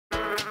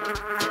Hi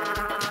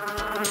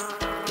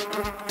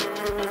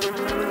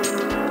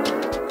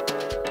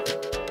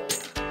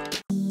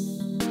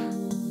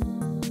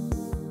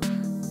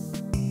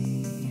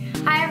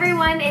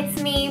everyone,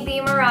 it's me, B.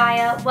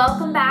 Mariah.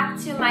 Welcome back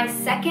to my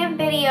second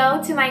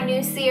video to my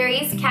new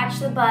series, Catch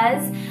the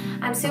Buzz.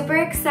 I'm super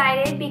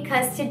excited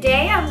because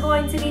today I'm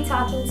going to be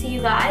talking to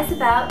you guys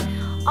about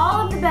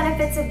all of the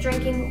benefits of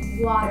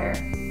drinking water.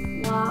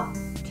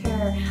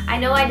 I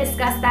know I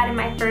discussed that in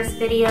my first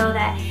video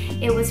that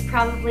it was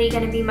probably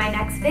going to be my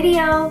next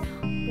video.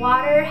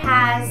 Water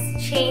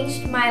has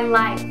changed my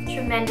life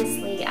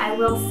tremendously, I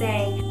will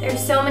say.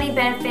 There's so many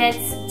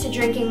benefits to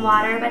drinking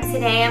water, but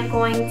today I'm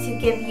going to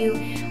give you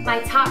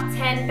my top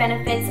 10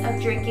 benefits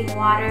of drinking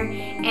water,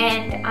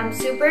 and I'm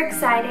super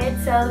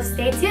excited, so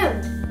stay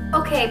tuned.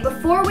 Okay,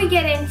 before we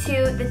get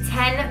into the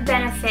 10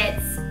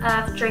 benefits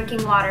of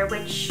drinking water,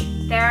 which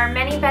there are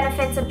many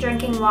benefits of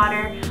drinking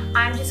water,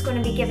 I'm just going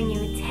to be giving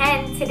you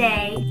 10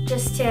 today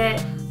just to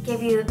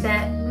give you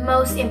the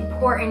most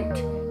important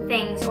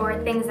things,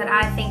 or things that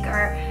I think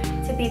are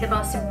to be the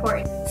most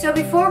important. So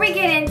before we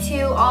get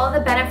into all of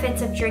the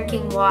benefits of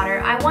drinking water,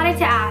 I wanted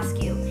to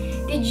ask you,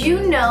 did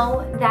you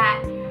know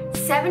that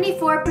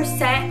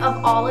 74%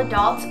 of all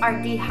adults are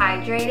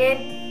dehydrated?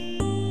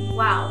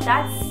 Wow,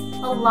 that's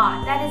a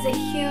lot. That is a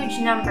huge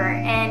number,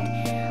 and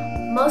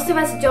most of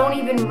us don't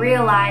even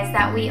realize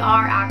that we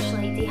are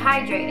actually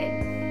dehydrated.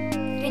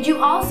 Did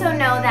you also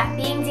know that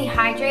being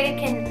dehydrated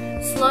can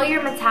slow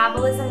your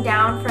metabolism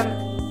down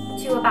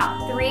to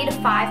about 3 to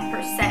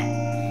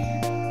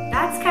 5%?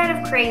 That's kind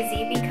of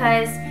crazy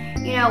because,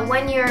 you know,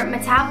 when your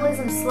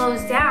metabolism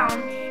slows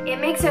down, it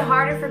makes it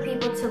harder for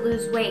people to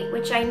lose weight,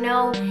 which I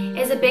know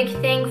is a big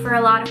thing for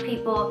a lot of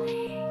people.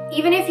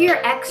 Even if you're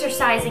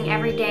exercising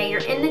every day, you're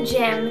in the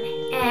gym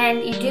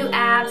and you do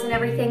abs and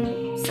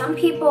everything, some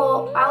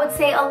people, I would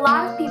say a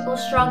lot of people,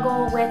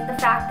 struggle with the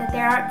fact that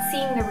they aren't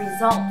seeing the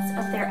results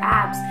of their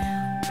abs,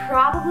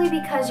 probably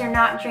because you're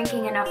not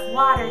drinking enough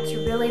water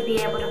to really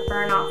be able to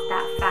burn off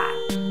that fat.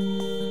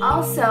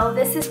 Also,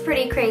 this is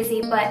pretty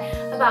crazy, but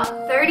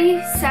about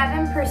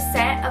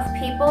 37% of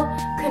people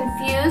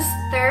confuse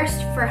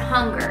thirst for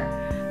hunger.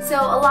 So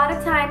a lot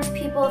of times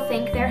people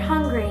think they're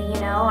hungry, you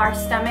know, our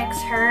stomachs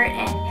hurt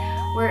and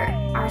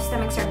our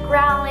stomachs are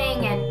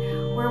growling and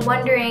we're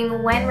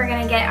wondering when we're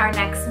gonna get our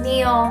next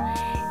meal.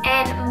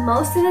 And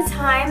most of the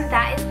time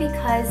that is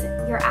because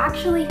you're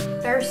actually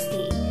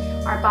thirsty.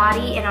 Our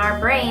body and our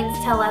brains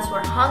tell us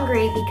we're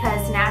hungry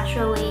because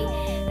naturally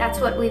that's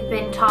what we've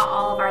been taught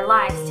all of our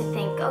lives, to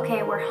think,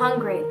 okay, we're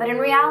hungry. But in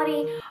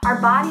reality, our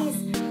bodies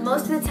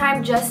most of the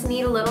time just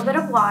need a little bit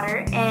of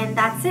water and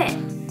that's it.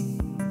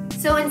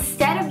 So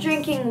instead of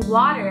drinking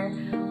water,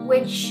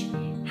 which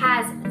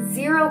has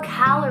 0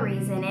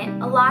 calories in it,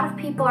 a lot of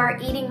people are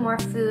eating more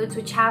foods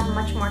which have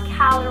much more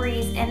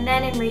calories, and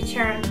then in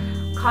return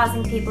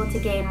causing people to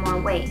gain more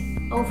weight.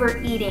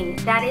 Overeating,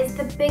 that is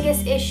the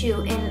biggest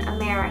issue in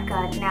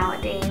America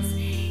nowadays,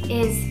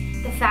 is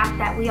the fact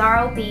that we are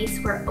obese,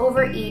 we're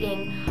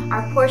overeating,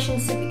 our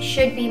portions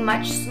should be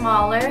much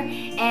smaller,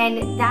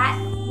 and that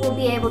will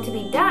be able to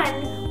be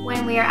done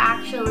when we are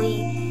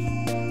actually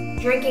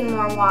drinking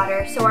more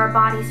water so our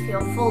bodies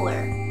feel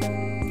fuller.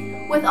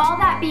 With all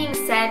that being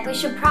said, we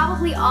should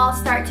probably all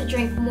start to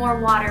drink more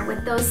water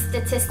with those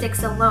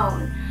statistics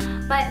alone.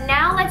 But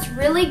now let's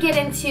really get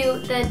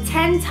into the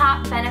 10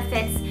 top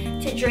benefits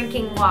to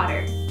drinking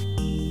water.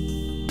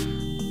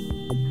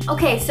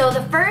 Okay, so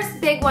the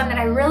first big one that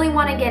I really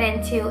want to get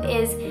into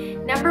is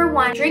number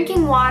 1,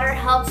 drinking water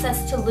helps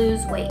us to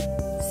lose weight.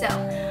 So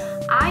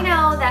I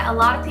know that a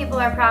lot of people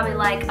are probably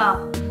like,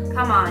 oh,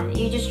 come on,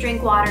 you just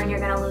drink water and you're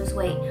gonna lose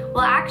weight.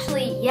 Well,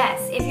 actually,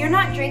 yes. If you're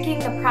not drinking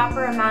the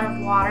proper amount of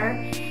water,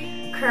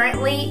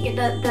 currently,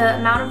 the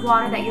amount of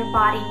water that your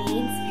body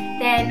needs,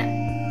 then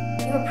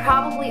you're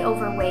probably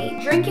overweight.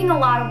 Drinking a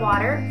lot of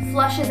water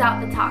flushes out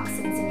the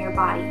toxins in your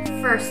body,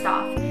 first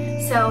off.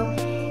 So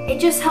it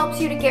just helps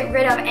you to get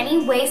rid of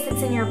any waste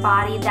that's in your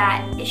body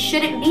that it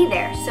shouldn't be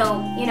there.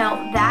 So, you know,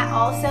 that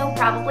also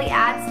probably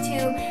adds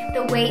to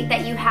the weight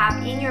that you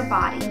have in your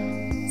body.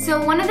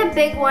 So one of the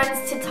big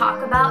ones to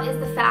talk about is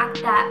the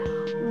fact that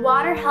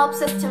water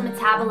helps us to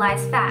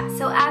metabolize fat.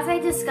 So as I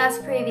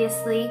discussed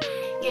previously,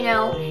 you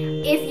know,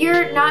 if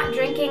you're not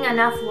drinking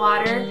enough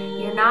water,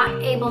 you're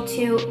not able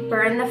to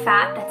burn the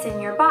fat that's in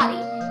your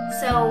body.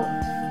 So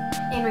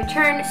in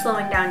return,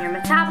 slowing down your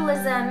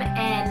metabolism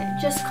and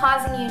just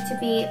causing you to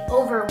be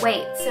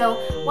overweight. So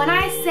when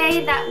I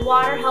say that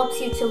water helps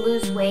you to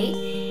lose weight,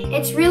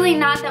 it's really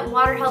not that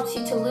water helps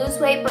you to lose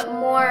weight, but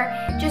more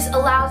just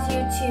allows you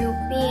to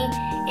be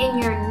in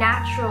your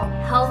natural,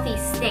 healthy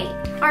state.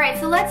 All right,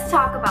 so let's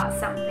talk about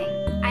something.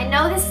 I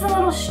know this is a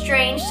little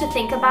strange to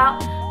think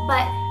about,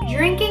 but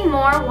drinking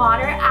more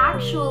water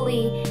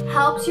actually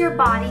helps your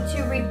body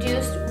to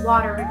reduce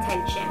water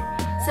retention.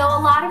 So a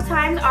lot of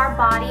times our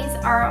bodies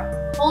are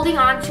holding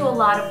on to a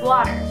lot of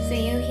water. So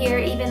you hear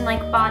even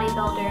like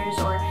bodybuilders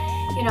or,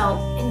 you know,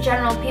 in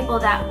general people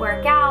that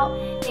work out,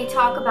 they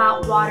talk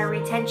about water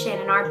retention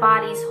and our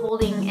bodies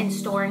holding and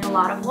storing a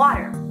lot of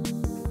water.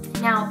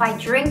 Now, by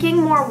drinking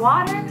more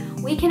water,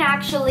 we can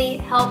actually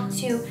help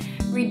to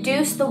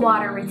reduce the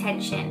water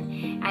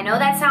retention. I know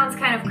that sounds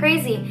kind of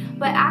crazy,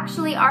 but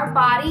actually our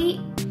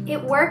body,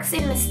 it works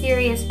in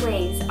mysterious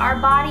ways. Our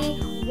body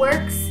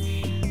works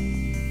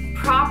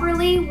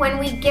properly when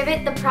we give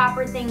it the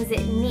proper things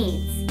it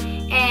needs.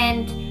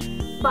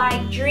 And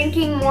by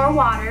drinking more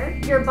water,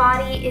 your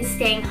body is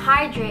staying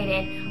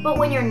hydrated. But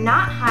when you're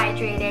not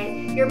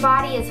hydrated, your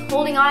body is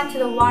holding on to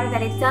the water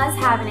that it does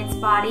have in its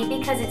body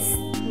because it's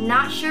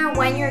not sure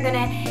when you're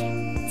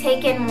gonna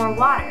take in more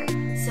water.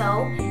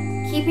 So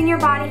keeping your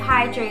body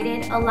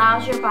hydrated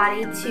allows your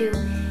body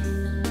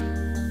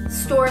to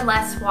store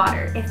less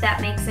water, if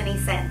that makes any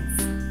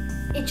sense.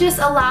 It just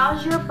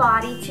allows your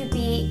body to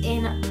be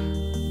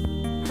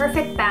in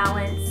perfect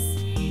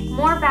balance,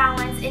 more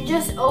balance, and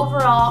just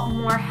overall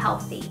more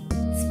healthy.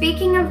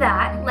 Speaking of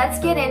that, let's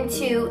get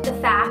into the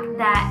fact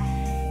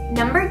that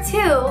number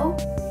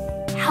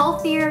 2,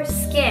 healthier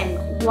skin.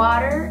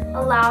 Water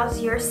allows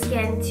your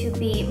skin to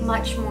be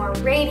much more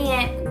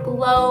radiant,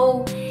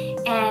 glow,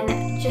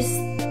 and just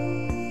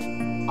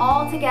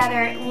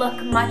altogether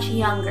look much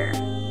younger.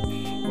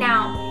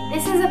 Now,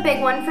 this is a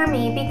big one for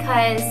me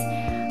because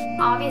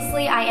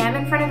obviously I am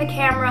in front of the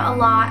camera a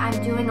lot.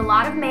 I'm doing a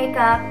lot of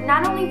makeup,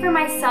 not only for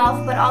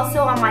myself, but also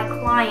on my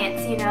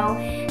clients, you know.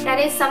 That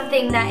is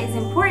something that is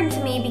important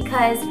to me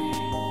because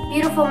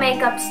beautiful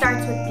makeup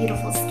starts with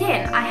beautiful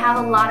skin. I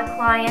have a lot of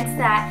clients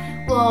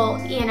that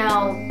will, you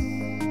know,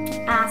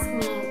 ask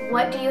me,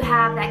 what do you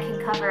have that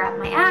can cover up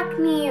my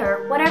acne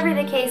or whatever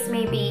the case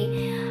may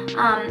be.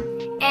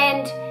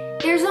 And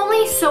there's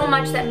only so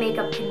much that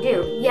makeup can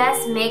do.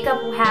 Yes,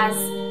 makeup has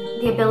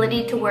the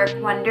ability to work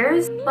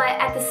wonders, but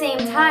at the same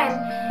time,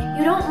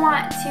 you don't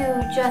want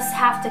to just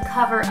have to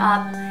cover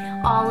up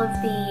all of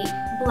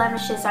the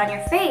blemishes on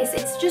your face.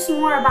 It's just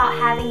more about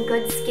having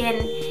good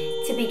skin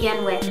to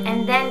begin with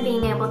and then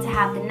being able to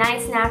have the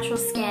nice natural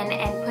skin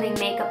and putting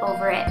makeup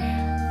over it.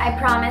 I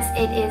promise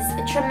it is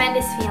a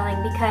tremendous feeling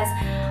because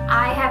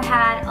I have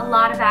had a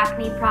lot of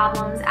acne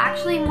problems,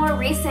 actually more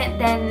recent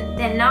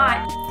than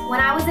not. When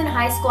I was in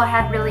high school, I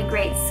had really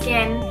great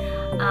skin,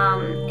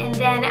 and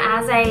then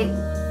as I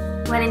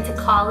went into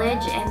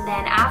college and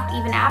then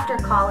even after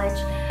college,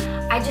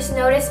 I just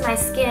noticed my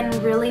skin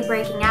really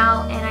breaking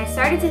out, and I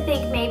started to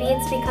think maybe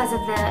it's because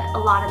of a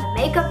lot of the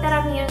makeup that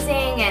I'm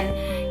using,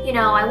 and you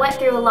know, I went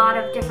through a lot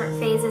of different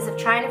phases of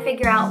trying to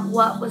figure out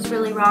what was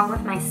really wrong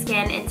with my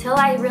skin until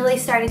I really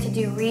started to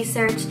do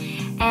research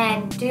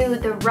and do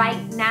the right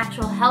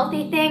natural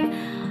healthy thing.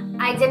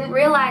 I didn't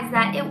realize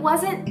that it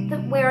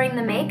wasn't wearing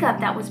the makeup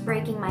that was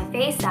breaking my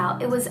face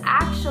out. It was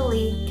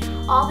actually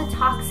all the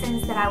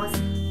toxins that I was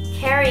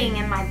carrying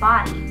in my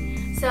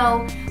body.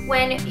 So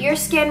when your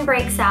skin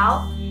breaks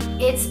out,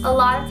 it's a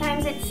lot of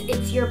times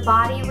it's your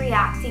body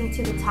reacting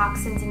to the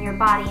toxins in your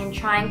body and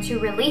trying to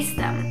release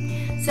them.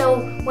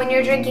 So when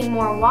you're drinking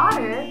more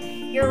water,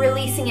 you're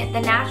releasing it the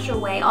natural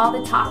way, all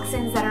the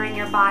toxins that are in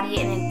your body,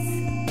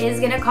 and it is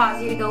gonna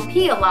cause you to go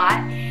pee a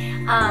lot.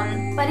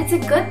 But it's a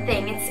good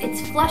thing.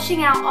 It's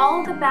flushing out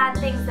all of the bad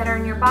things that are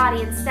in your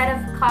body instead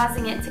of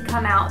causing it to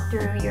come out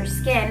through your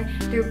skin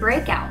through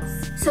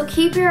breakouts. So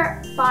keep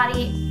your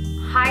body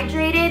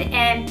hydrated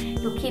and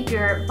you'll keep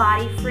your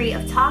body free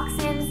of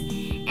toxins.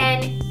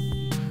 And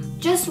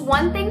just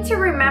one thing to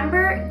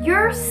remember,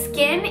 your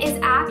skin is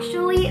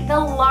actually the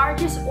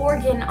largest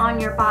organ on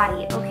your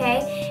body,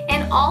 okay?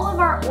 And all of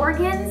our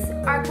organs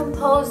are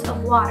composed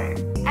of water,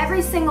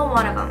 every single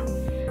one of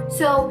them.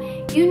 So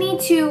you need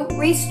to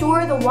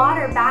restore the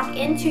water back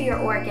into your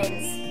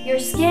organs. Your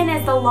skin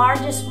is the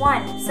largest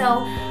one.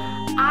 So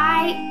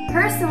I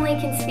personally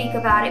can speak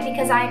about it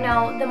because I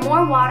know the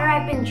more water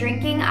I've been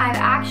drinking, I've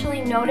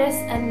actually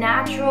noticed a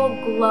natural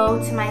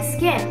glow to my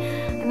skin.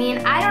 I mean,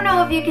 I don't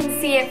know if you can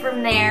see it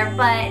from there,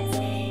 but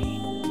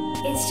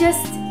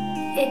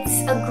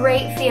it's a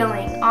great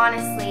feeling,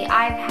 honestly.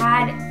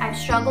 I've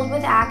struggled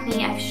with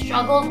acne, I've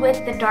struggled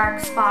with the dark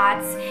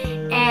spots,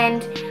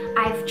 and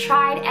I've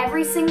tried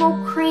every single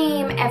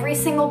cream, every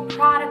single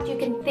product you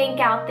can think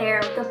out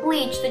there, the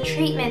bleach, the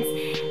treatments,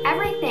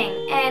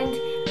 everything. And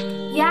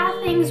yeah,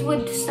 things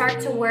would start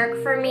to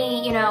work for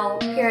me, you know,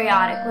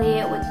 periodically.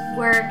 It would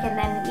work and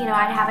then, you know,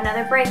 I'd have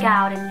another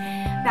breakout and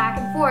back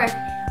and forth.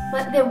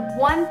 But the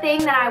one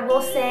thing that I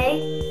will say,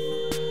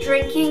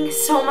 drinking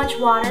so much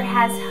water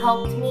has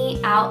helped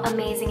me out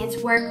amazing. It's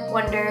worked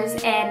wonders,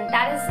 and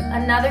that is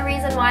another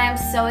reason why I'm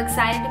so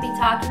excited to be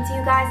talking to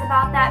you guys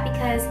about that,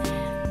 because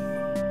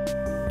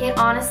it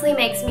honestly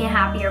makes me a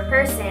happier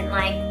person.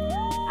 Like,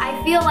 I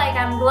feel like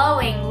I'm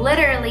glowing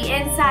literally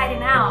inside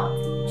and out.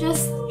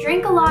 Just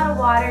drink a lot of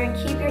water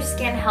and keep your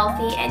skin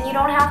healthy, and you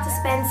don't have to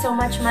spend so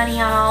much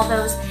money on all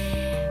those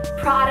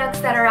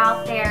products that are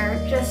out there.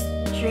 Just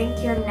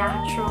drink your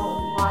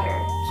natural water.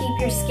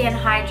 Keep your skin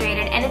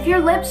hydrated. And if your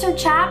lips are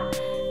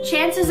chapped,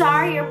 chances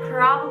are you're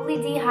probably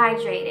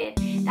dehydrated.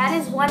 That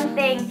is one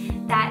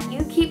thing, that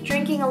you keep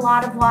drinking a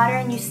lot of water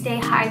and you stay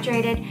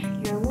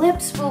hydrated, your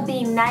lips will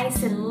be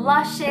nice and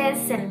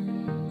luscious and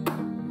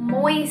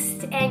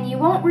moist, and you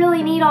won't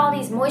really need all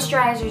these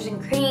moisturizers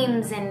and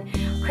creams and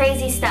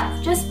crazy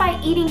stuff. Just by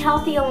eating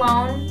healthy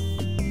alone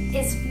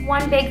is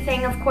one big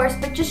thing, of course,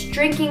 but just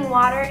drinking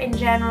water in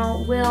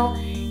general will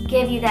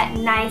give you that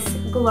nice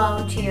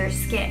glow to your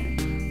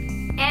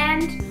skin.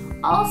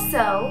 And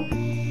also,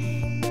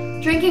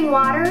 drinking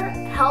water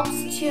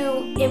helps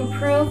to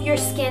improve your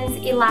skin's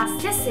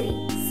elasticity,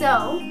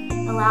 so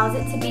allows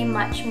it to be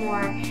much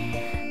more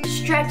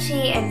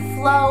stretchy and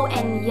flow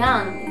and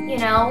young. You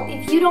know,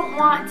 if you don't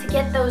want to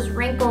get those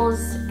wrinkles,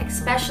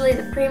 especially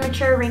the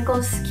premature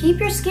wrinkles, keep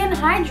your skin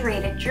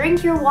hydrated,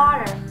 drink your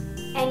water,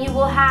 and you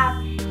will have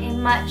a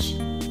much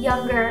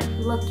younger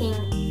looking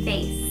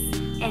face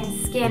and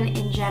skin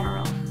in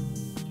general.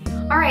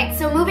 Alright,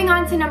 so moving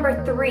on to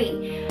number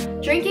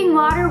 3. Drinking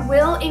water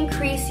will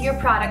increase your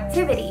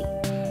productivity.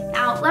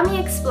 Now, let me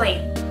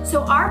explain.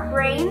 So our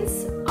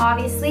brains,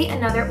 obviously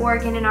another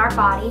organ in our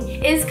body,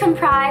 is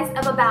comprised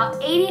of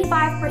about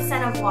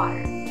 85% of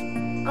water.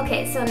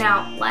 Okay, so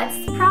now let's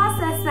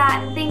process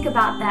that and think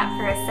about that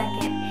for a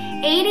second.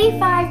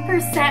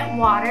 85%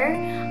 water,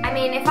 I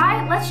mean,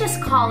 let's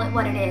just call it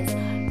what it is.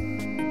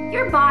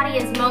 Your body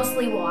is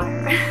mostly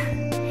water.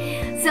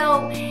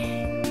 So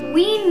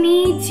we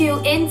need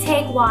to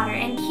intake water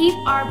and keep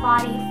our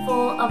body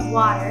full of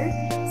water.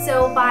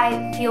 So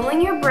by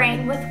fueling your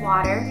brain with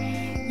water,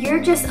 you're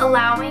just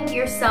allowing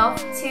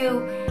yourself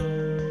to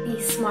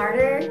be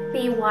smarter,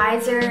 be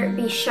wiser,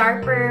 be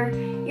sharper.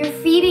 You're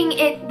feeding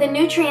it the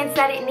nutrients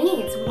that it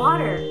needs,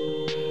 water.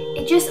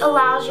 It just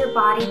allows your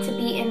body to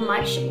be in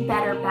much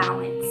better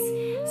balance.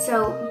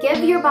 So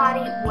give your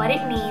body what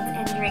it needs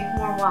and drink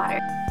more water.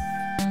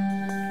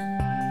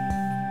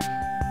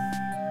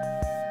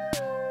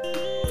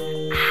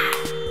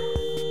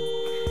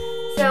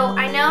 So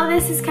I know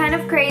this is kind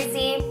of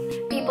crazy.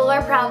 People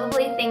are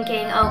probably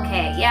thinking,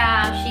 okay,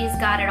 yeah, she's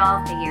got it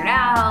all figured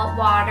out.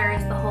 Water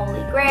is the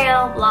holy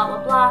grail, blah,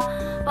 blah,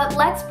 blah. But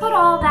let's put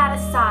all that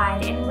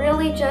aside and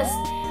really just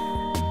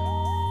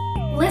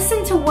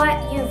listen to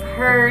what you've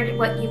heard,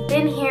 what you've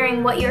been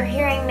hearing, what you're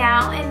hearing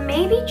now, and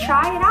maybe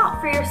try it out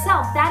for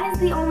yourself. That is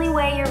the only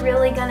way you're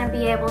really gonna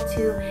be able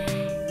to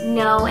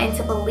know and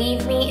to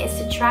believe me, is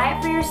to try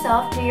it for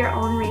yourself, do your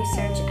own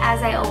research,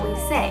 as I always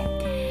say.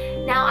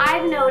 Now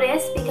I've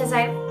noticed, because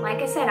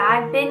like I said,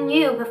 I've been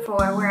you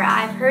before, where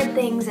I've heard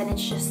things and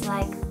it's just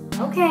like,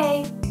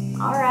 okay,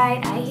 all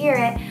right, I hear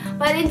it.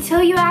 But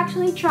until you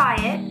actually try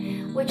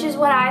it, which is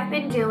what I've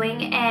been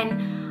doing,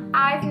 and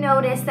I've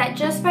noticed that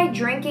just by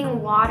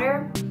drinking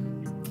water,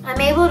 I'm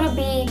able to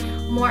be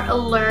more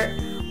alert,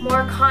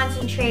 more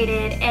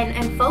concentrated,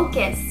 and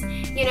focused.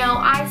 You know,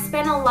 I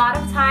spend a lot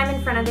of time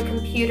in front of the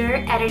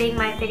computer editing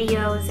my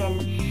videos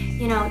and,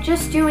 you know,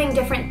 just doing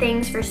different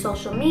things for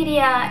social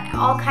media,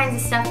 all kinds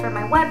of stuff for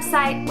my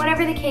website,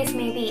 whatever the case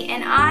may be.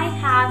 And I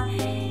have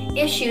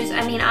issues.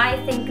 I mean, I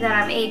think that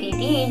I'm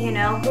ADD, you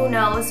know, who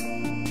knows,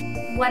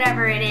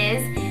 whatever it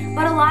is.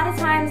 But a lot of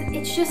times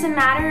it's just a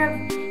matter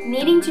of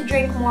needing to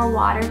drink more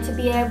water to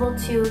be able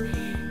to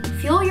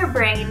fuel your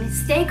brain,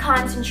 stay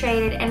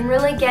concentrated, and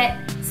really get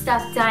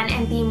stuff done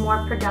and be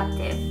more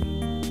productive.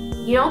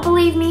 You don't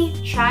believe me?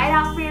 Try it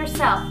out for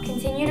yourself.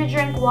 Continue to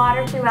drink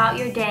water throughout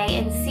your day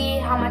and see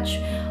how much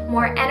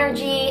more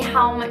energy,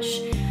 how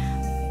much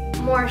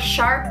more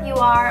sharp you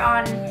are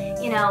on,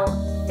 you know,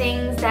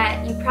 things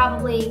that you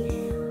probably,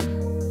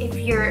 if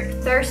you're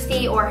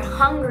thirsty or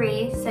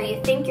hungry, so you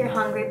think you're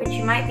hungry, but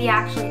you might be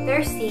actually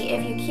thirsty.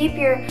 If you keep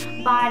your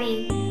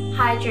body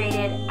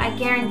hydrated, I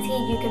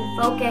guarantee you can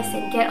focus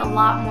and get a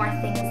lot more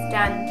things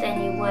done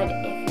than you would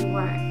if you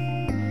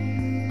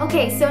weren't.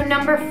 Okay, so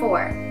number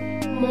 4.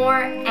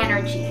 More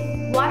energy.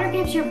 Water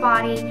gives your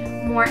body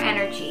more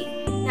energy.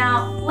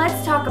 Now,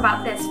 let's talk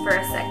about this for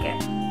a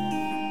second.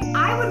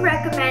 I would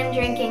recommend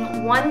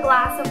drinking 1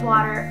 glass of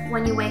water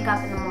when you wake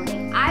up in the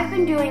morning. I've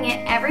been doing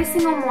it every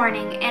single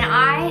morning, and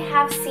I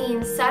have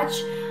seen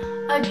such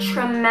a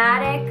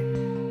dramatic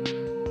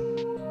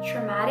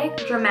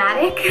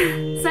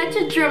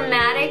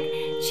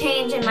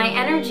change in my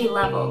energy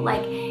level.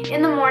 Like,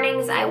 in the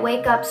mornings, I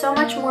wake up so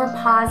much more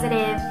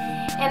positive.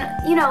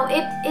 And, you know,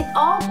 it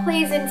all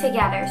plays in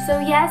together. So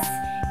yes,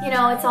 you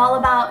know, it's all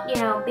about,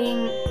 you know,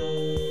 being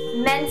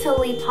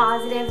mentally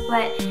positive,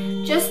 but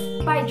just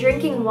by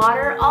drinking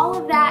water, all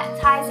of that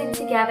ties in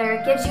together.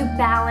 It gives you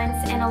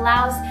balance and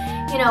allows,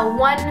 you know,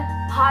 one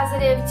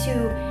positive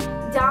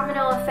to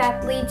domino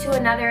effect lead to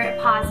another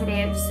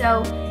positive.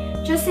 So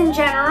just in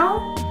general,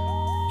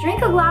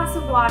 drink a glass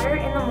of water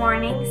in the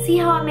morning, see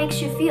how it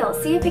makes you feel.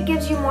 See if it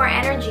gives you more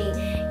energy,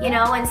 you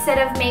know, instead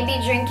of maybe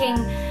drinking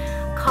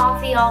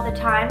coffee all the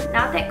time.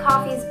 Not that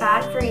coffee is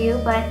bad for you,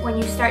 but when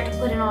you start to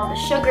put in all the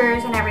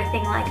sugars and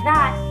everything like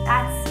that,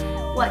 that's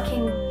what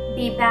can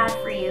be bad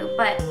for you.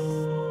 But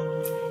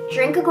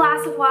drink a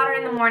glass of water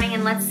in the morning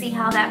and let's see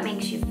how that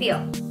makes you feel.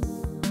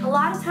 A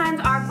lot of times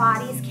our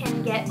bodies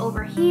can get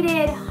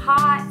overheated,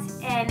 hot,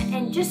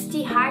 and just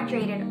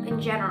dehydrated in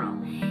general.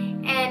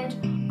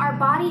 And our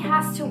body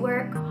has to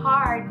work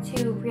hard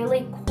to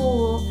really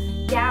cool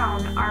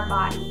down our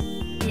body.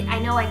 I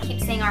know I keep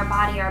saying our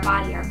body,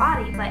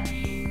 but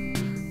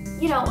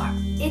you know,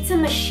 it's a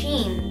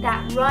machine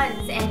that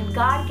runs, and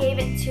God gave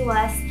it to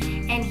us,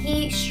 and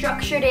He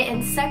structured it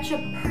in such a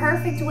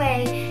perfect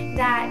way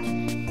that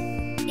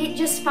it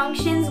just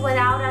functions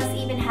without us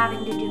even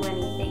having to do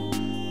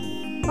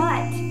anything.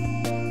 But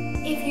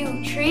if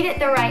you treat it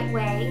the right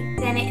way,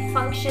 then it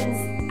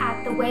functions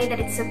at the way that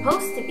it's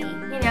supposed to be.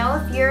 You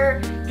know, if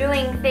you're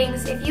doing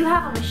things, if you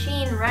have a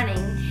machine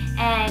running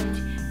and,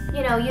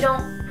 you know, you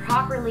don't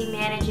properly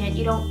manage it,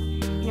 you don't,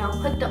 you know,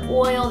 put the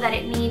oil that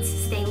it needs to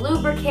stay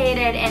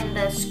lubricated and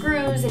the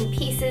screws and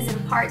pieces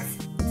and parts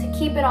to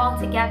keep it all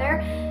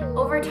together,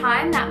 over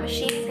time that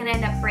machine is going to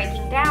end up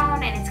breaking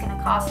down, and it's going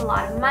to cost a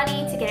lot of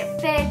money to get it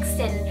fixed,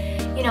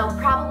 and, you know,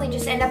 probably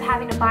just end up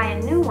having to buy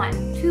a new one.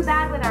 Too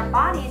bad with our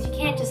bodies, you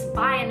can't just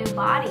buy a new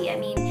body. I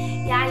mean,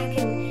 yeah, you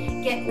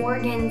can get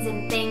organs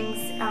and things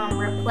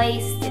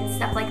replaced and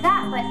stuff like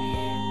that, but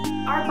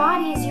our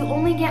bodies, you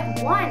only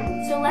get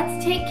one. So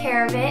let's take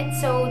care of it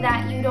so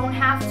that you don't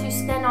have to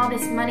spend all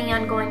this money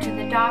on going to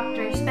the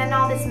doctor, spend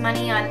all this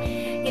money on,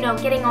 you know,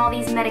 getting all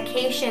these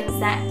medications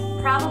that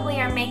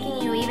probably are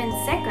making you even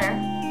sicker.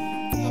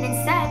 And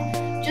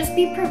instead, just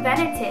be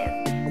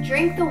preventative.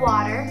 Drink the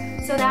water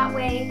so that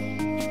way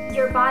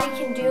your body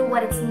can do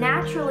what it's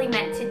naturally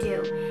meant to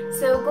do.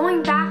 So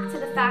going back to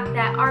the fact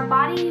that our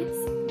bodies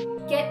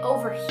get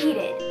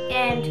overheated,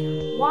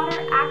 and water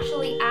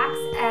actually acts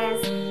as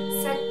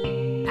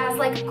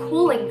like a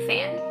cooling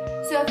fan.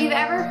 So if you've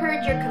ever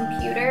heard your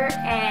computer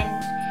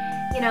and,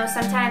 you know,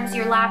 sometimes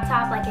your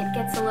laptop, like, it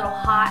gets a little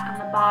hot on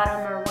the bottom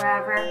or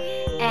wherever,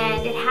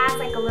 and it has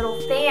like a little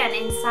fan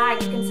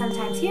inside, you can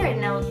sometimes hear it,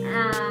 and it'll,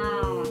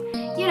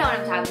 you know what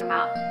I'm talking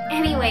about.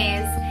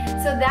 Anyways,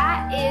 so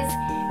that is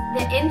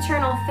the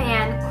internal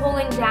fan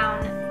cooling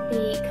down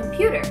the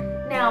computer.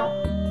 Now,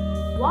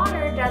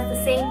 water does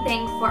the same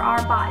thing for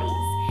our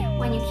bodies.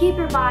 When you keep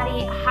your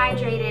body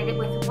hydrated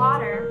with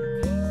water,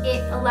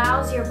 it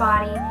allows your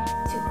body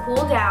to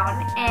cool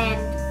down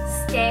and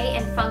stay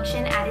and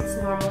function at its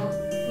normal,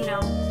 you know,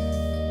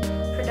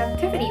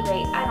 productivity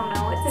rate. I don't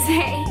know what to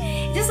say.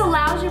 It just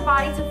allows your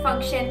body to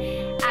function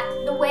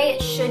at the way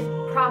it should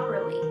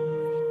properly.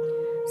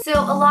 So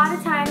a lot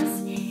of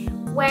times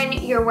when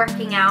you're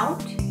working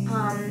out,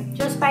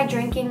 just by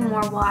drinking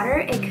more water,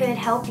 it could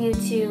help you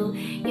to,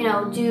 you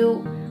know,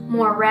 do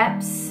more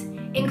reps,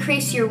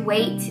 increase your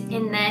weight,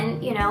 and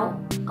then, you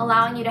know,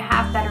 allowing you to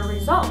have better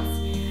results.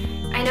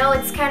 I know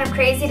it's kind of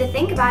crazy to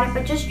think about it,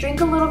 but just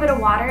drink a little bit of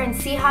water and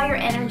see how your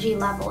energy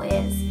level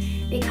is.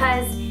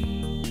 Because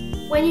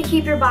when you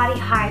keep your body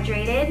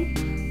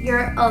hydrated,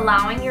 you're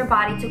allowing your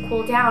body to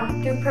cool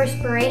down through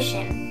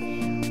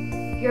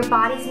perspiration. Your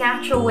body's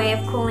natural way of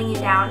cooling you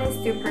down is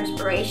through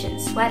perspiration,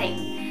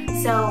 sweating.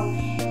 So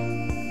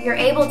you're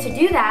able to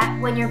do that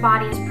when your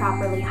body is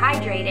properly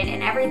hydrated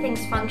and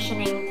everything's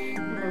functioning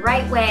in the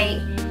right way.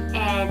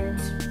 And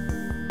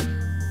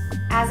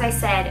as I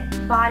said,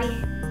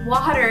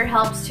 water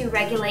helps to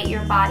regulate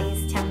your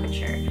body's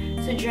temperature.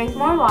 So drink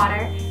more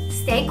water,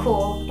 stay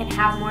cool, and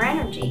have more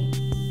energy.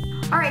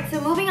 Alright, so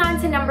moving on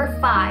to number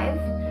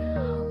 5.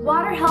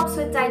 Water helps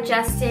with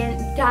digestion.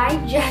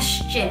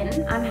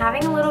 I'm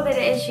having a little bit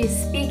of issues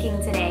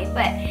speaking today,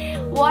 but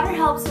water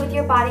helps with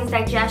your body's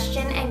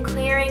digestion and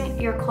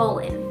clearing your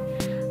colon.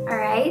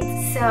 Alright,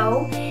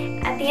 so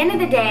at the end of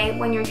the day,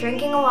 when you're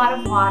drinking a lot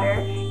of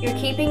water, you're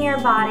keeping your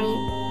body,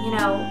 you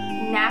know,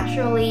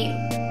 naturally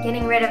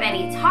getting rid of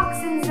any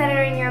toxins that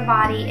are in your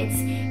body.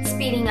 It's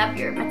speeding up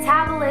your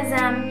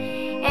metabolism,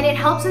 and it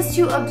helps us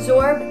to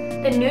absorb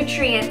the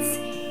nutrients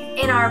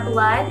in our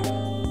blood,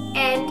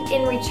 and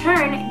in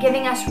return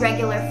giving us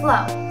regular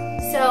flow.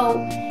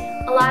 So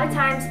a lot of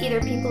times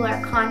either people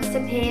are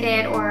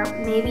constipated or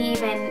maybe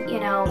even, you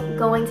know,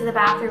 going to the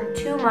bathroom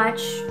too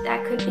much.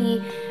 That could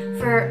be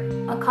for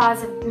a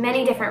cause of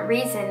many different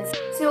reasons.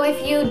 So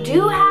if you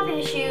do have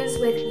issues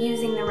with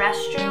using the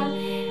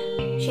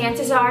restroom,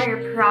 chances are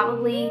you're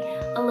probably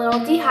a little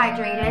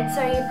dehydrated,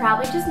 so you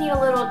probably just need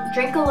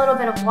drink a little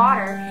bit of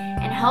water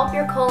and help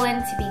your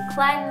colon to be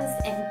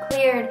cleansed and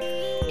cleared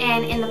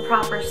and in the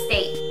proper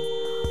state.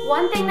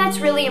 One thing that's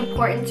really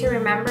important to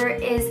remember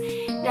is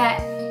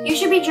that you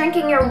should be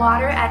drinking your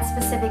water at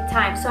specific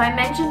times. So I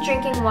mentioned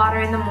drinking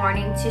water in the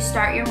morning to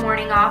start your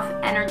morning off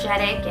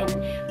energetic and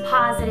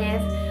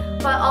positive,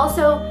 but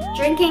also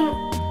drinking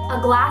a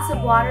glass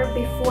of water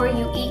before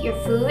you eat your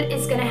food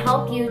is going to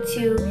help you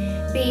to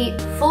be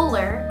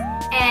fuller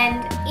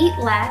and eat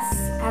less,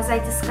 as I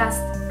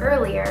discussed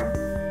earlier,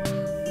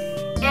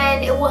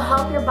 and it will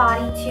help your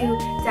body to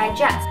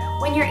digest.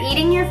 When you're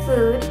eating your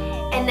food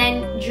and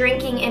then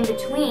drinking in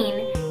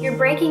between, you're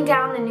breaking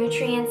down the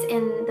nutrients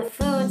in the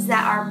foods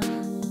that our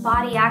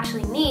body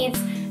actually needs,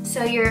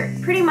 so you're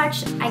pretty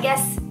much, I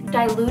guess,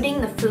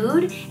 diluting the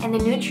food and the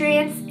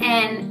nutrients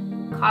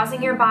and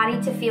causing your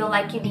body to feel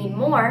like you need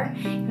more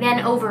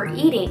than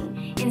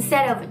overeating.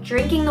 Instead of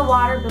drinking the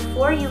water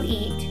before you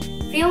eat,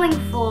 feeling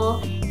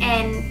full,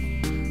 and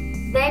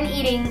then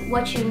eating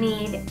what you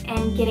need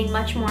and getting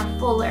much more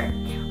fuller.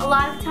 A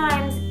lot of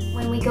times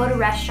when we go to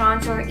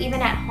restaurants or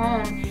even at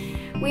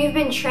home, we've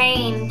been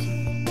trained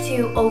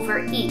to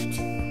overeat.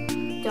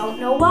 don't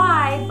know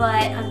why,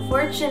 but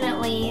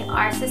unfortunately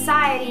our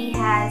society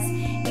has,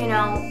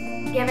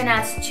 given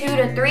us 2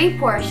 to 3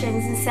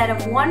 portions instead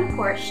of 1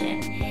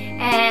 portion.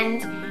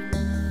 And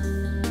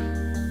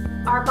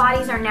our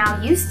bodies are now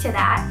used to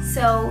that,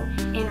 so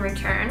in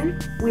return,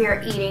 we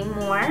are eating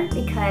more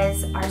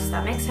because our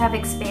stomachs have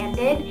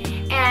expanded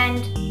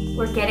and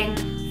we're getting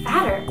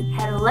fatter.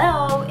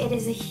 Hello, it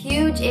is a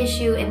huge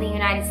issue in the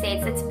United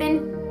States. It's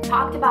been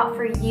talked about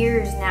for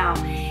years now.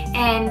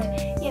 And,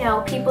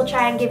 people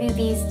try and give you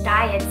these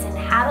diets and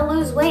how to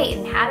lose weight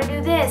and how to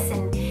do this,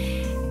 and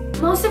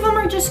most of them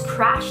are just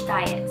crash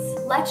diets.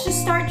 Let's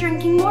just start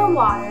drinking more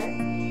water,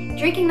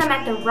 drinking them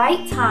at the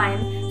right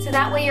time, so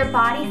that way your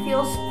body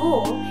feels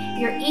full,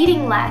 you're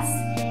eating less,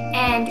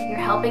 and you're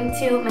helping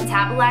to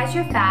metabolize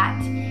your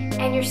fat,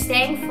 and you're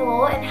staying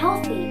full and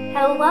healthy.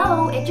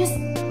 Hello,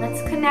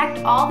 let's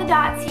connect all the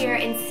dots here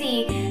and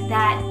see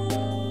that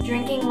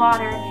drinking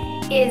water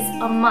is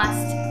a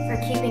must for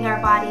keeping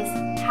our bodies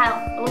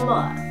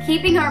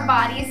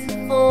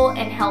full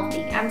and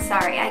healthy. I'm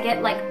sorry, I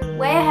get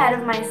way ahead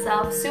of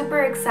myself,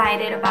 super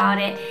excited about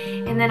it,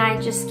 and then I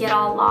just get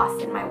all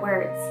lost in my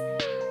words.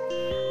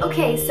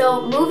 Okay,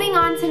 so moving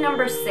on to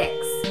number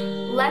 6.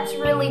 Let's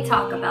really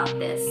talk about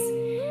this.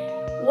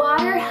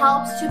 Water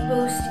helps to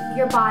boost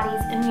your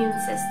body's immune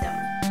system.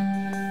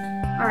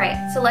 Alright,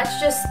 so let's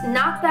just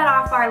knock that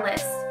off our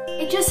list.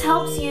 It just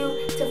helps you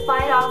to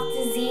fight off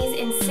disease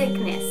and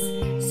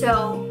sickness.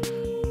 So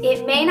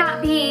it may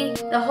not be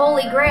the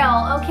holy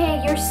grail.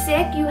 Okay, you're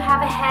sick, you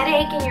have a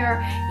headache, and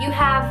you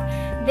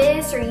have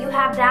this or you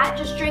have that.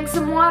 Just drink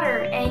some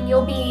water and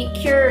you'll be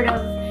cured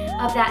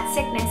of that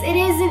sickness. It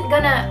isn't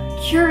gonna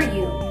cure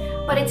you,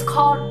 but it's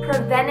called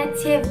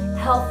preventative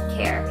health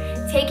care.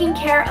 Taking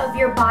care of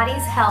your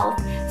body's health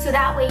so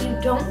that way you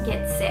don't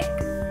get sick.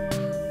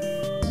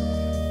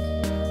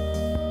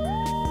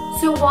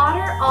 So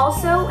water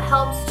also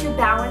helps to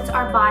balance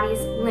our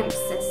body's lymph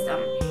system.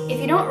 If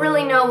you don't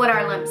really know what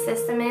our lymph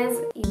system is,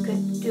 you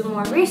could do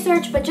more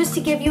research, but just to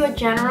give you a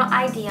general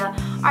idea,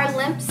 our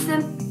lymph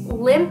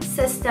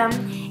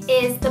system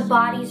is the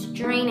body's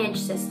drainage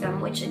system,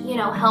 which,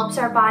 helps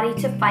our body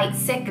to fight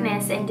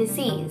sickness and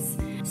disease.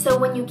 So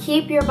when you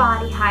keep your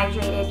body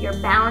hydrated, you're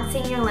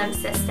balancing your lymph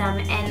system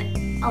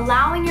and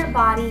allowing your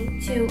body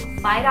to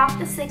fight off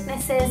the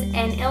sicknesses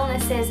and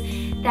illnesses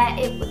that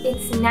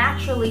it's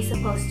naturally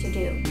supposed to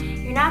do.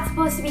 You're not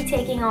supposed to be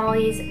taking all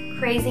these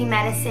crazy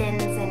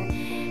medicines and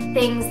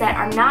things that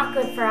are not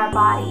good for our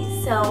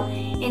bodies. So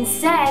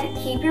instead,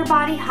 keep your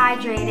body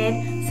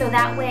hydrated so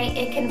that way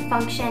it can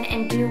function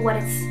and do what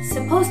it's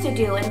supposed to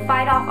do and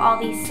fight off all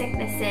these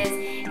sicknesses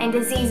and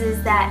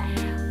diseases that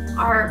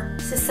our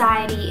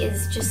society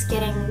is just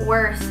getting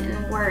worse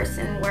and worse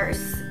and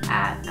worse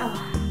at.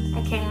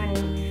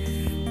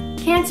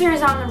 Cancer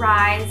is on the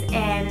rise,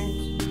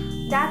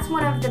 and that's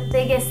one of the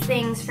biggest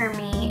things for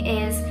me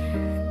is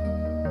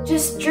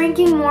just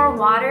drinking more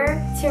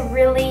water to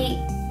really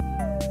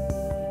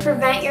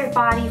prevent your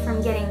body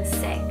from getting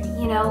sick.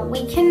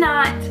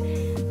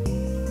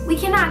 We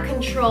cannot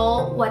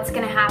control what's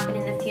going to happen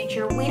in the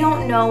future. We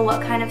don't know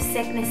what kind of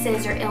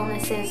sicknesses or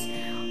illnesses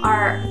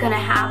are going to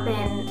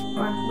happen,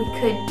 or we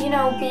could,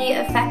 be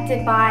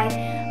affected by.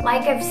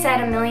 Like I've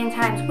said a million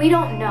times, we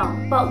don't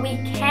know, but we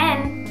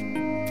can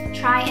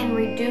try and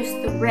reduce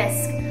the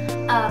risk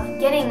of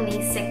getting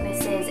these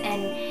sicknesses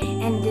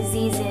and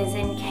diseases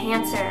and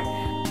cancer.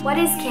 What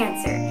is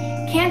cancer?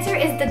 Cancer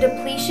is the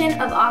depletion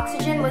of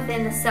oxygen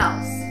within the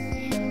cells.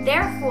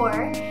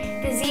 Therefore,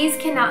 disease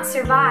cannot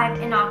survive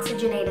in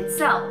oxygenated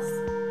cells.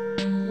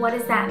 What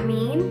does that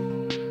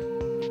mean?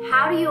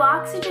 How do you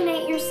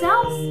oxygenate your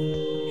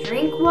cells?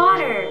 Drink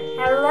water.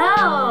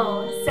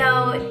 Hello!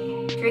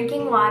 So,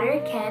 drinking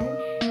water can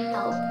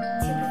help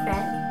to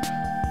prevent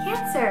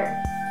cancer.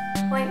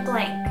 Point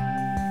blank.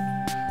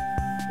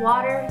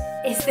 Water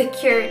is the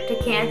cure to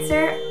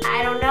cancer?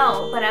 I don't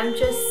know, but I'm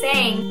just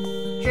saying,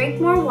 drink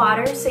more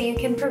water so you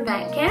can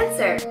prevent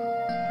cancer.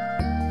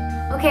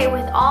 Okay,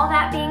 with all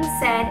that being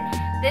said,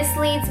 this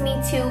leads me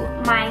to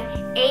my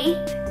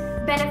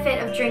 8th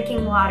benefit of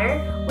drinking water,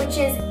 which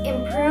is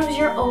improves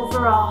your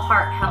overall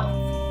heart health.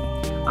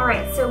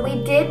 Alright, so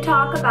we did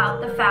talk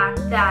about the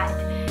fact that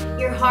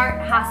your heart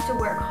has to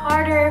work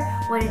harder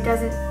when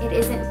it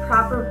isn't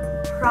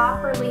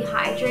properly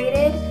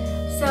hydrated.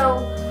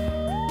 So,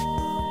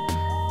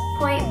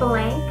 point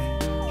blank,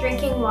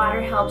 drinking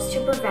water helps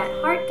to prevent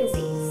heart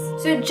disease.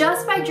 So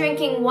just by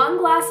drinking 1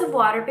 glass of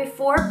water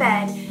before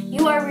bed,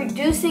 you are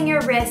reducing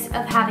your risk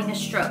of having a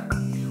stroke.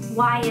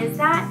 Why is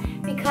that?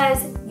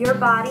 Because your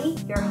body,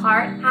 your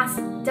heart,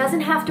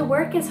 doesn't have to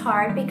work as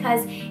hard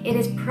because it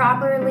is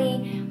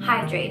properly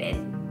hydrated.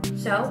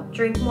 So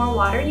drink more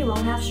water, you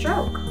won't have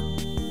stroke.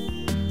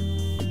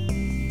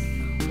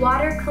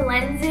 Water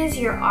cleanses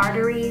your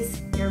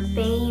arteries, your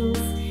veins,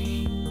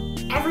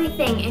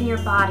 everything in your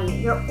body,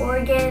 your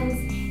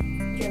organs,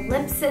 your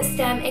lymph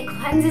system. It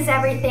cleanses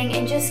everything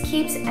and just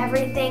keeps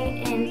everything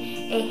in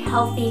a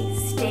healthy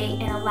state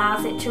and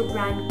allows it to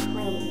run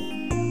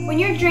clean. When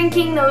you're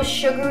drinking those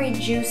sugary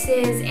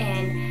juices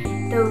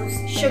and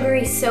those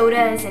sugary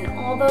sodas and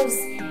all those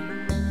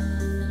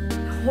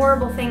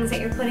horrible things that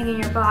you're putting in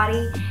your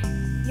body,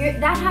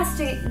 that has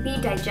to be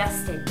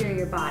digested through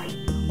your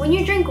body. When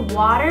you drink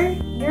water,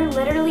 you're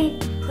literally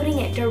putting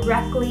it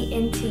directly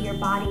into your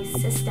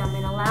body's system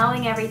and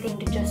allowing everything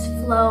to just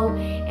flow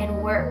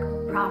and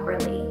work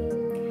properly.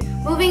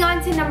 Moving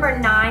on to number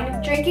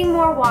 9, drinking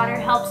more water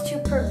helps to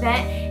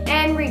prevent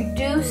and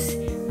reduce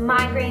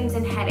migraines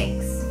and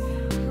headaches.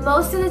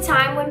 Most of the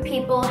time when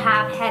people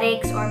have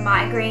headaches or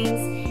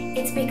migraines,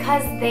 it's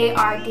because they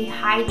are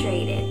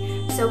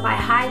dehydrated. So by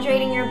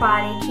hydrating your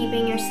body,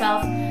 keeping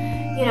yourself,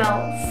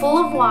 full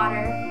of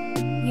water,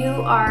 you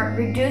are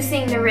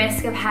reducing the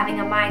risk of having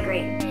a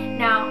migraine.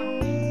 Now,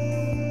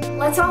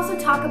 let's also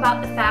talk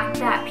about the fact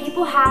that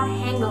people have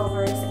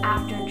hangovers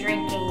after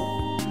drinking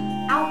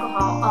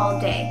alcohol all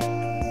day.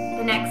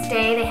 The next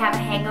day they have a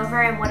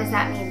hangover, and what does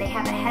that mean? They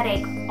have a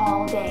headache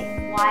all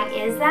day. Why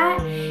is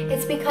that?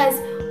 It's because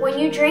when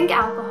you drink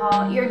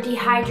alcohol, you're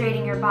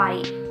dehydrating your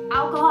body.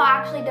 Alcohol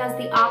actually does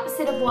the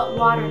opposite of what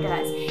water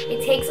does.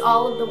 It takes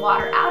all of the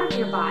water out of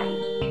your body.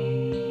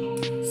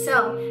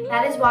 So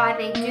that is why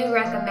they do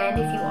recommend,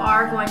 if you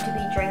are going to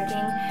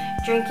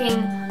be drinking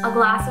a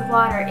glass of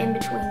water in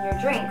between your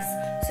drinks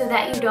so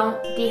that you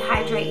don't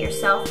dehydrate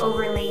yourself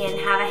overly and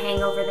have a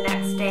hangover the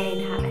next day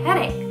and have a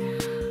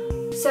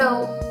headache.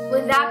 So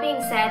with that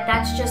being said,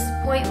 that's just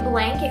point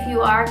blank. If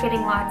you are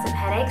getting lots of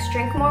headaches,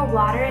 drink more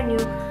water and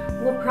you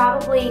will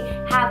probably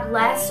have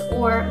less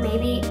or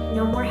maybe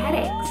no more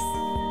headaches.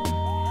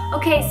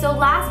 Okay, so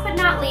last but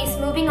not least,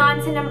 moving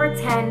on to number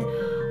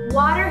 10,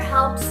 water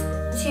helps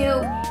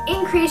to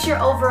increase your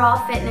overall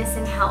fitness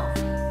and health.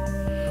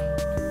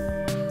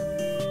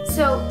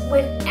 So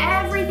with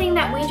everything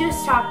that we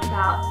just talked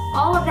about,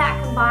 all of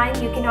that combined,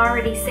 you can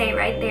already say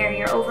right there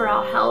your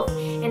overall health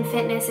and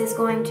fitness is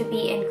going to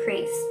be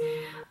increased.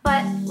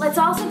 But let's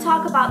also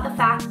talk about the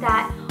fact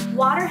that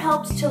water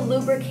helps to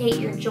lubricate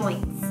your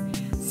joints.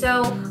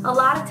 So a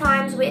lot of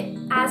times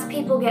as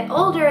people get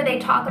older, they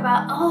talk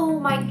about, oh,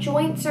 my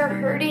joints are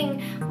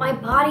hurting, my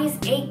body's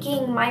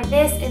aching, my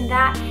this and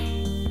that.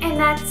 And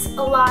that's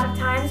a lot of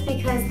times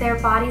because their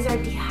bodies are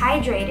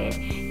dehydrated.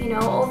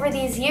 Over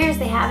these years,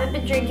 they haven't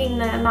been drinking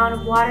the amount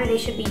of water they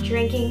should be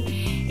drinking.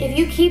 If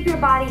you keep your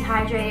body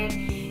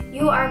hydrated,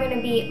 you are going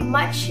to be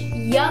much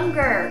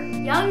younger,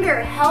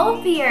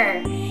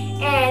 healthier,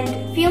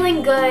 and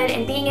feeling good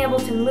and being able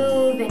to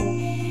move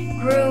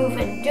and groove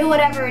and do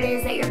whatever it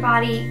is that your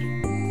body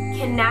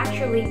can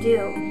naturally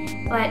do.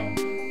 But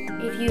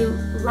if you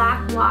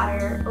lack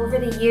water over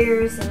the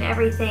years and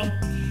everything,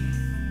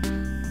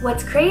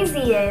 what's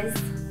crazy is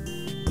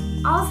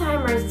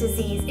Alzheimer's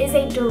disease is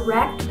a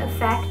direct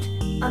effect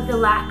of the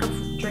lack of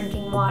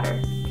drinking water.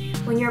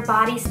 When your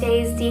body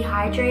stays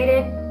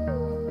dehydrated,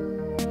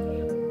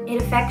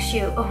 it affects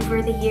you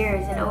over the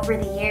years and over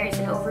the years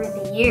and over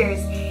the years.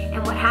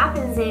 And what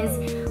happens is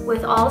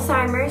with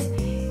Alzheimer's,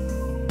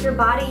 your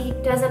body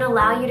doesn't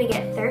allow you to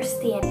get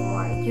thirsty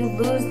anymore. You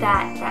lose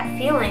that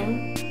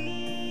feeling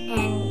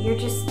and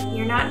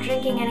you're not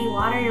drinking any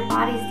water, your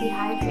body's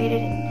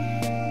dehydrated, and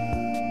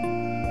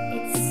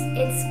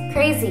it's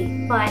crazy.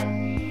 But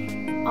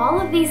all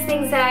of these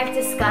things that I've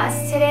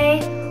discussed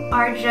today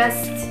are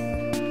just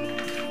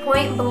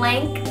point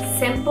blank,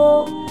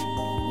 simple.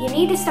 You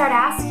need to start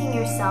asking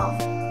yourself,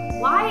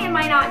 why am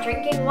I not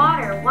drinking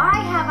water? Why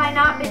have I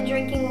not been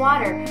drinking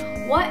water?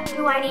 What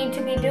do I need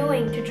to be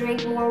doing to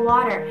drink more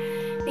water?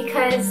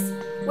 Because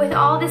with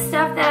all this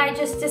stuff that I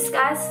just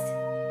discussed,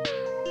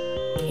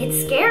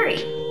 it's scary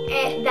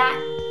that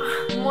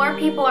more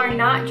people are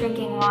not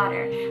drinking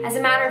water. As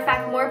a matter of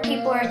fact, more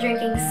people are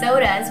drinking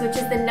sodas, which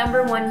is the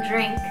number one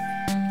drink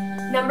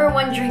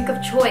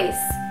of choice.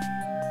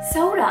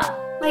 Soda.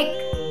 Like,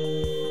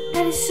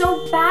 that is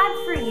so bad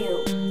for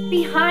you.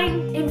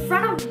 In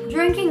front of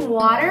drinking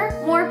water,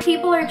 more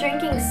people are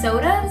drinking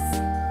sodas?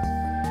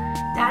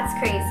 That's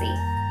crazy.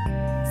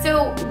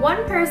 So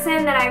one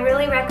person that I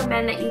really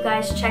recommend that you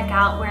guys check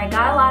out, where I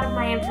got a lot of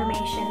my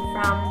information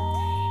from,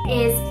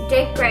 is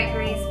Dick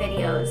Gregory's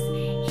videos.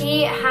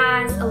 He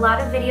has a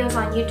lot of videos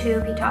on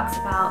YouTube. He talks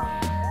about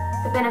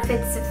the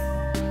benefits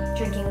of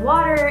drinking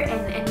water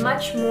and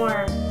much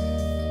more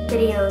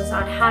videos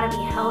on how to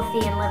be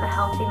healthy and live a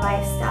healthy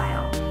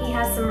lifestyle. He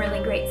has some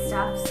really great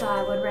stuff, so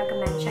I would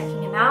recommend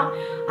checking him out.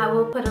 I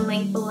will put a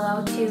link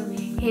below to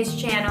his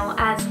channel,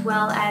 as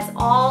well as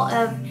all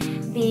of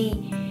the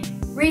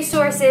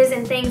resources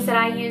and things that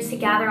I use to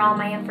gather all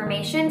my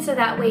information, so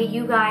that way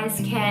you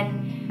guys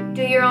can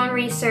do your own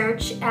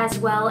research, as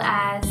well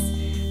as,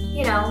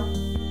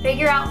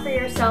 figure out for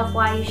yourself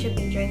why you should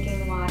be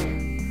drinking water.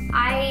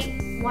 I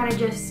want to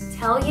just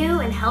tell you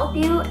and help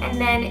you, and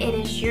then it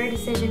is your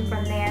decision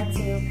from there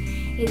to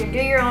either do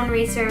your own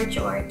research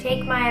or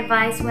take my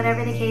advice,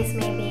 whatever the case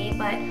may be.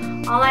 But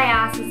all I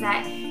ask is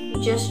that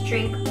you just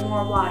drink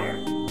more water.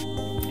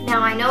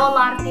 Now, I know a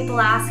lot of people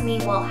ask me,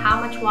 well, how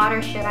much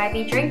water should I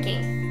be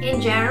drinking?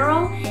 In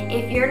general,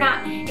 if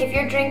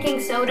you're drinking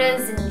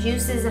sodas and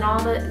juices and all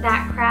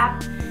that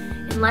crap,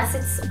 unless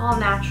it's all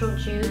natural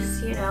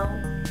juice,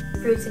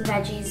 fruits and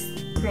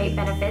veggies, great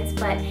benefits,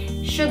 but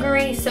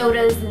sugary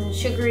sodas and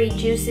sugary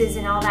juices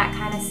and all that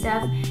kind of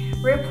stuff,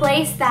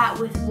 replace that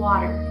with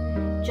water.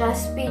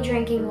 Just be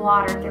drinking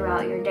water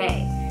throughout your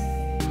day.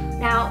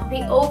 Now,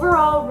 the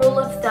overall rule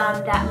of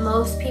thumb that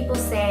most people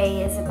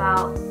say is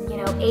about,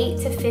 8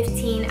 to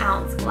 15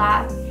 ounce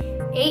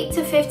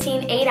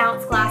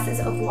glasses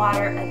of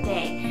water a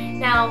day.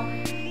 Now,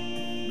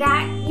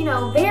 that,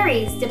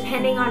 varies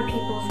depending on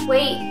people's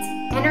weight,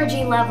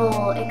 energy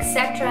level,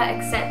 etc.,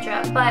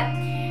 etc. But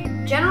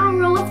general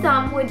rule of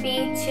thumb would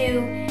be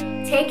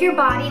to take your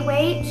body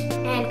weight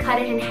and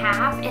cut it in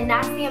half, and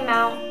that's the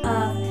amount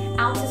of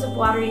ounces of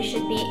water you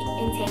should be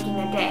intaking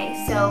a day.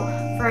 So,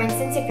 for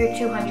instance, if you're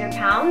 200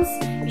 pounds,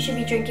 you should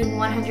be drinking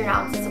 100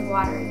 ounces of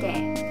water a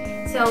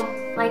day. So,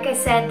 like I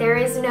said, there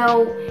is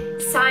no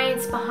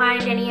science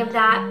behind any of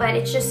that, but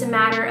it's just a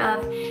matter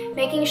of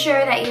making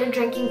sure that you're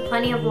drinking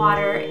plenty of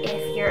water.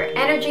 If your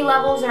energy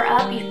levels are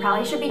up, you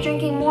probably should be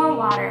drinking more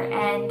water.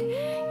 And,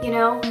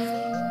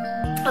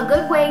 a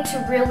good way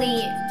to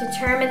really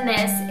determine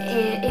this,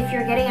 if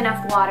you're getting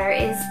enough water,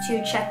 is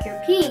to check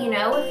your pee.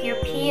 If your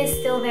pee is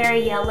still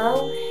very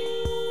yellow,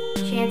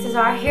 chances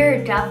are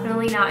you're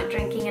definitely not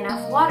drinking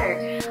enough water.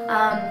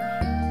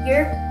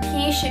 Your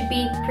pee should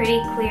be pretty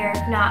clear,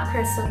 if not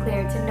crystal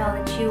clear, to know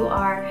that you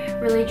are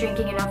really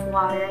drinking enough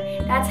water.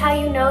 That's how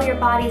you know your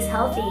body's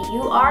healthy.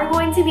 You are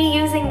going to be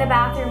using the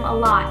bathroom a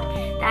lot.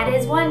 That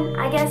is one,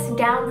 I guess,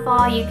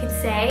 downfall you could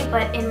say,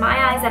 but in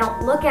my eyes, I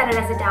don't look at it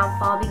as a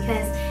downfall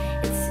because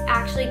it's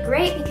actually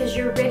great because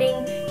you're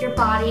ridding your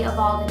body of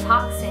all the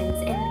toxins,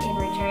 and in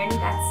return,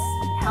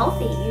 that's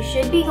healthy. You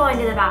should be going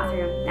to the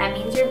bathroom. That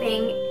means you're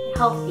being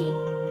healthy.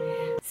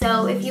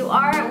 So if you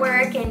are at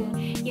work and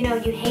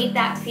you hate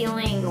that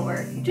feeling,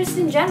 or just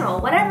in general,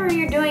 whatever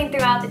you're doing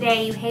throughout the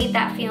day, you hate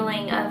that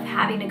feeling of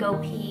having to go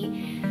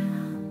pee,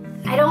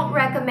 I don't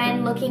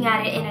recommend looking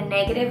at it in a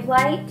negative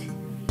light.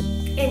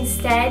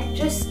 Instead,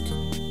 just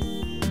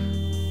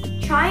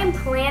try and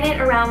plan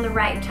it around the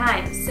right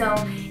time. So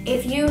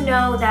if you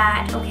know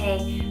that,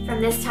 okay,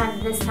 from this time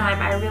to this time,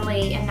 I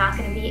really am not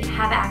going to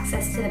have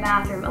access to the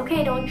bathroom.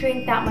 Okay, don't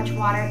drink that much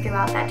water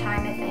throughout that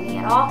time, if any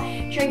at all.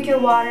 Drink your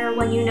water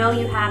when you know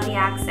you have the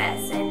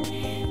access, and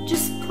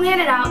just plan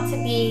it out to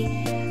be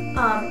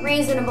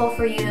reasonable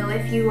for you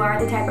if you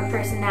are the type of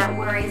person that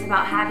worries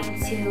about having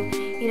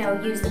to,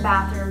 use the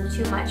bathroom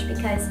too much,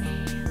 because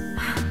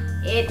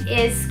it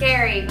is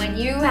scary. When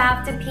you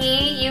have to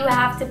pee, you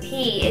have to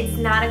pee. It's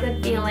not a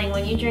good feeling.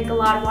 When you drink a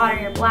lot of water,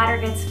 your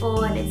bladder gets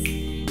full and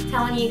it's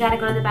telling you gotta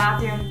go to the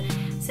bathroom.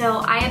 So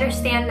I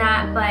understand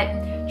that, but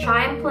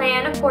try and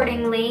plan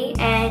accordingly.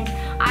 And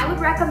I would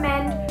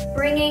recommend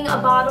bringing a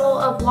bottle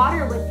of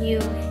water with you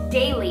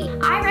daily.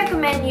 I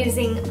recommend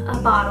using a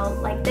bottle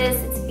like this.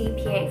 It's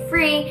BPA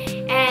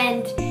free,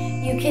 and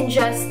you can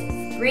just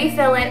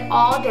refill it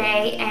all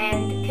day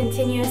and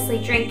continuously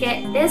drink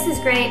it. This is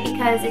great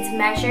because it's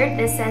measured.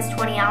 This says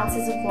 20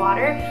 ounces of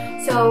water.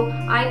 So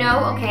I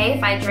know, okay,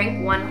 if I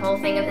drink one whole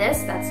thing of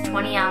this, that's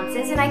 20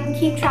 ounces, and I can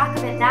keep track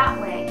of it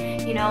that way.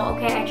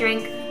 Okay, I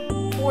drank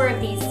 4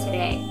 of these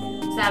today.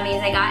 So that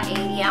means I got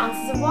 80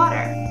 ounces of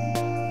water.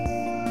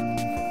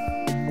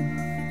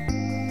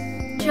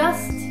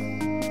 Just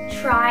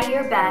try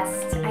your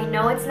best. I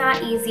know it's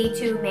not easy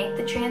to make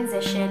the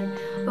transition,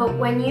 but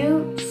when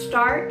you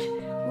start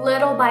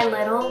little by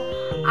little,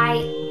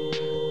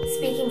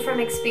 speaking from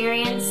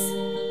experience,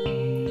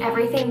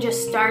 everything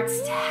just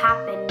starts to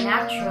happen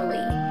naturally,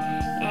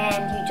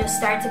 and you just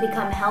start to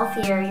become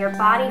healthier. Your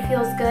body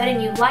feels good,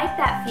 and you like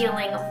that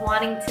feeling of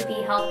wanting to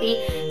be healthy,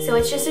 so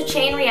it's just a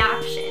chain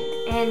reaction.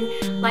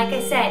 And like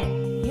I said,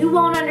 you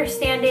won't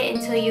understand it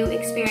until you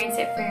experience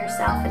it for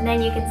yourself, and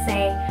then you can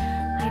say,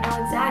 I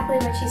know exactly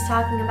what she's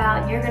talking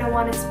about, and you're going to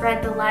want to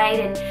spread the light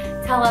and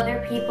tell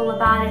other people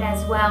about it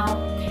as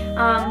well.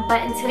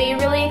 But until you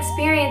really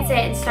experience it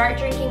and start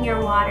drinking your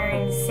water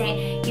and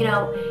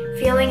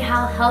feeling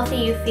how healthy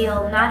you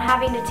feel, not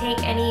having to take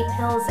any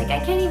pills. Like, I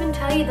can't even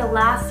tell you the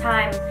last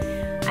time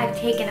I've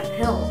taken a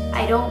pill.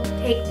 I don't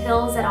take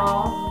pills at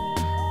all.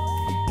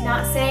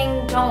 Not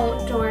saying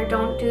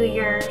don't do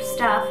your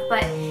stuff,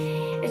 but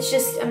it's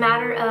just a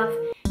matter of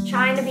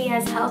trying to be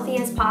as healthy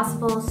as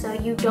possible so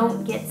you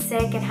don't get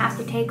sick and have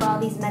to take all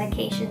these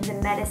medications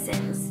and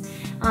medicines.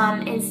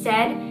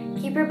 Instead,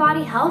 keep your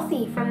body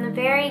healthy from the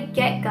very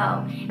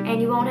get-go,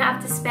 and you won't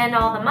have to spend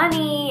all the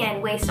money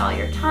and waste all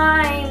your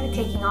time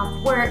taking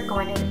off work,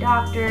 going to the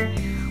doctor,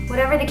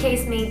 whatever the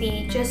case may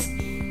be. Just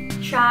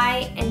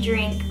try and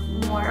drink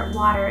more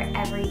water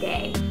every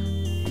day.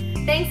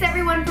 Thanks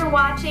everyone for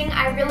watching.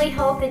 I really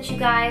hope that you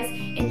guys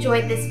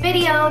enjoyed this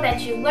video,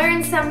 that you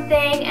learned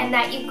something, and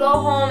that you go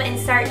home and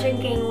start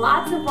drinking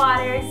lots of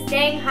water,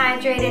 staying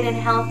hydrated and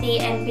healthy,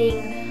 and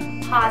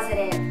being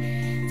positive.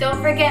 Don't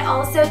forget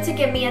also to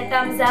give me a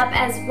thumbs up,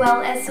 as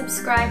well as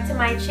subscribe to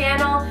my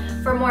channel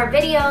for more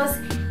videos.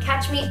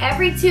 Catch me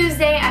every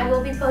Tuesday. I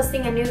will be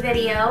posting a new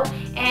video,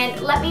 and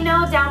let me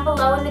know down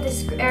below in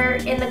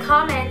the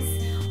comments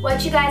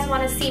what you guys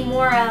want to see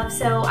more of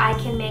so I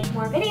can make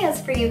more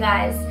videos for you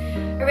guys.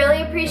 I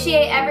really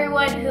appreciate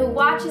everyone who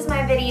watches my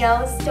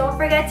videos. Don't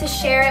forget to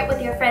share it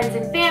with your friends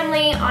and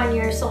family on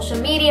your social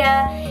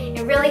media.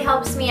 It really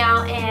helps me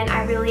out and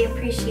I really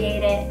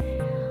appreciate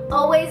it.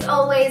 Always,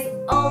 always,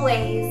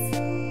 always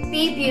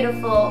be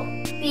beautiful,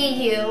 be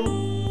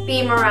you,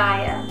 be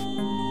Mariah.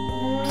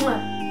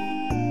 Mwah.